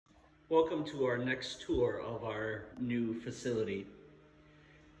Welcome to our next tour of our new facility.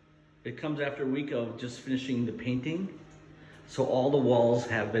 It comes after a week of just finishing the painting. So all the walls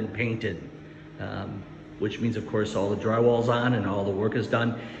have been painted, which means of course all the drywall's on and all the work is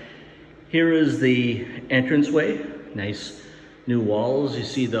done. Here is the entranceway, nice new walls. You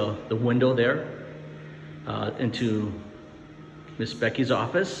see the window there into Miss Becky's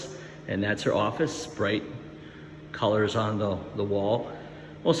office, and that's her office, bright colors on the wall.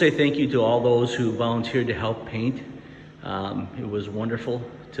 We'll say thank you to all those who volunteered to help paint. It was wonderful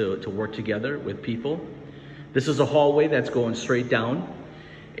to work together with people. This is a hallway that's going straight down,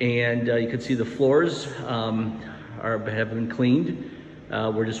 and you can see the floors have been cleaned.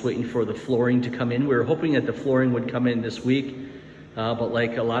 We're just waiting for the flooring to come in. We were hoping that the flooring would come in this week, but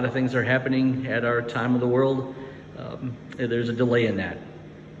like a lot of things are happening at our time of the world, there's a delay in that.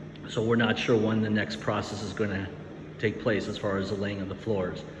 So we're not sure when the next process is going to take place as far as the laying of the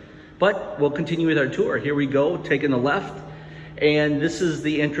floors. But we'll continue with our tour. Here we go, taking the left. And this is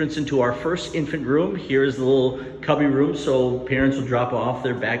the entrance into our first infant room. Here's the little cubby room, so parents will drop off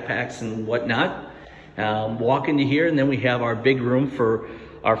their backpacks and whatnot. Walk into here, and then we have our big room for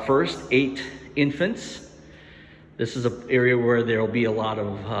our first 8 infants. This is an area where there will be a lot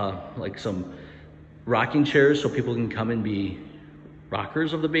of like some rocking chairs so people can come and be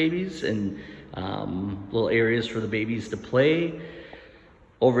rockers of the babies, and little areas for the babies to play.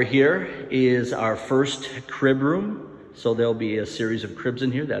 Over here is our first crib room. So there'll be a series of cribs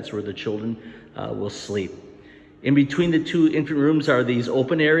in here. That's where the children will sleep. In between the 2 infant rooms are these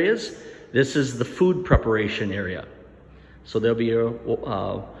open areas. This is the food preparation area. So there'll be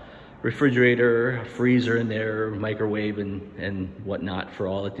a refrigerator, a freezer in there, microwave and whatnot for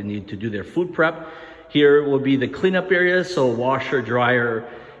all that they need to do their food prep. Here will be the cleanup area, so washer, dryer,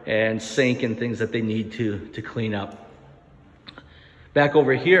 and sink and things that they need to clean up. Back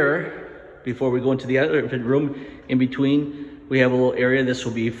over here, before we go into the other infant room, in between, we have a little area. This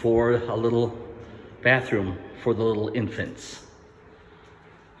will be for a little bathroom for the little infants.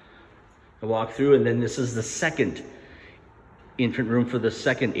 I walk through, and then this is the second infant room for the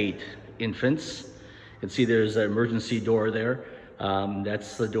second 8 infants. You can see there's an emergency door there.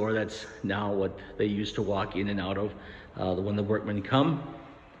 That's the door that's now what they use to walk in and out of when the workmen come.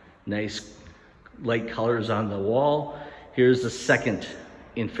 Nice light colors on the wall. Here's the second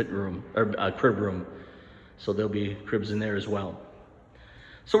infant room, or crib room. So there'll be cribs in there as well.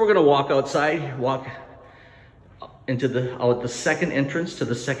 So we're gonna walk outside, walk into the second entrance to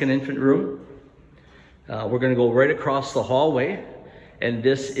the second infant room. We're gonna go right across the hallway, and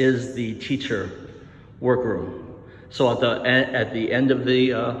this is the teacher workroom. So at the end of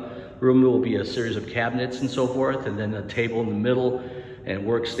the room, there will be a series of cabinets and so forth, and then a table in the middle and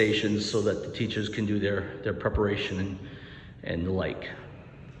workstations so that the teachers can do their preparation and the like.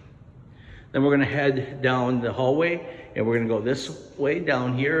 Then we're gonna head down the hallway, and we're gonna go this way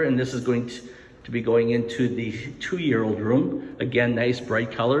down here, and this is going to be going into the 2-year-old room. Again, nice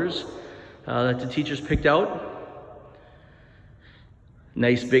bright colors that the teachers picked out.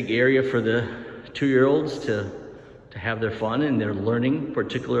 Nice big area for the 2-year-olds to have their fun and their learning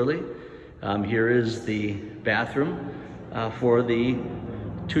particularly. Here is the bathroom for the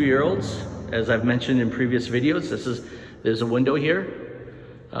 2-year-olds. As I've mentioned in previous videos, there's a window here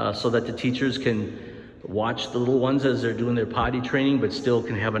so that the teachers can watch the little ones as they're doing their potty training, but still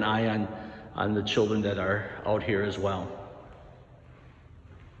can have an eye on the children that are out here as well.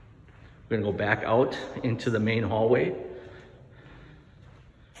 We're gonna go back out into the main hallway.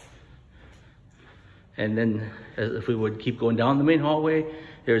 And then if we would keep going down the main hallway,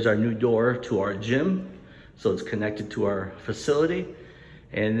 there's our new door to our gym. So it's connected to our facility.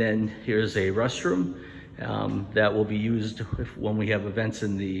 And then here's a restroom that will be used when we have events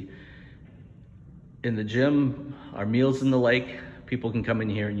in the gym, our meals and the like. People can come in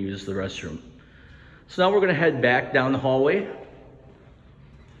here and use the restroom. So now we're gonna head back down the hallway.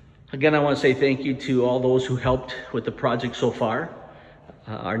 Again, I wanna say thank you to all those who helped with the project so far.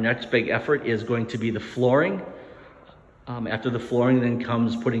 Our next big effort is going to be the flooring. After the flooring then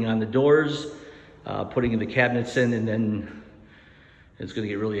comes putting on the doors, putting the cabinets in, and then it's going to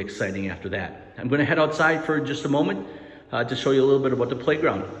get really exciting after that. I'm going to head outside for just a moment to show you a little bit about the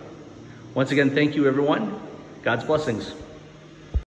playground. Once again, thank you everyone. God's blessings.